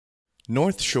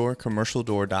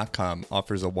NorthshoreCommercialDoor.com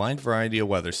offers a wide variety of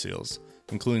weather seals,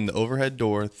 including the overhead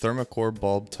door Thermacore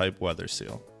bulb type weather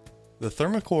seal. The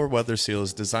Thermacore weather seal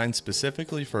is designed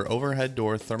specifically for overhead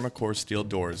door Thermacore steel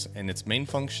doors, and its main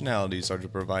functionalities are to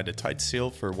provide a tight seal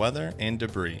for weather and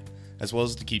debris, as well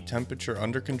as to keep temperature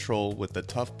under control with the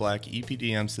tough black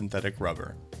EPDM synthetic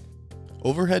rubber.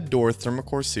 Overhead door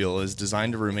Thermacore seal is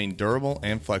designed to remain durable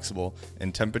and flexible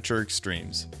in temperature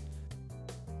extremes.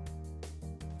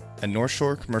 At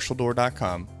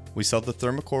NorthshoreCommercialDoor.com, we sell the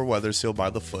Thermacore weather seal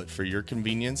by the foot for your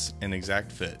convenience and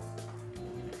exact fit.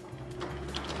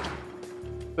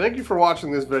 Thank you for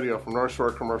watching this video from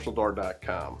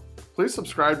NorthshoreCommercialDoor.com. Please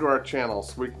subscribe to our channel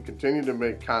so we can continue to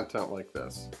make content like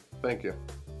this. Thank you.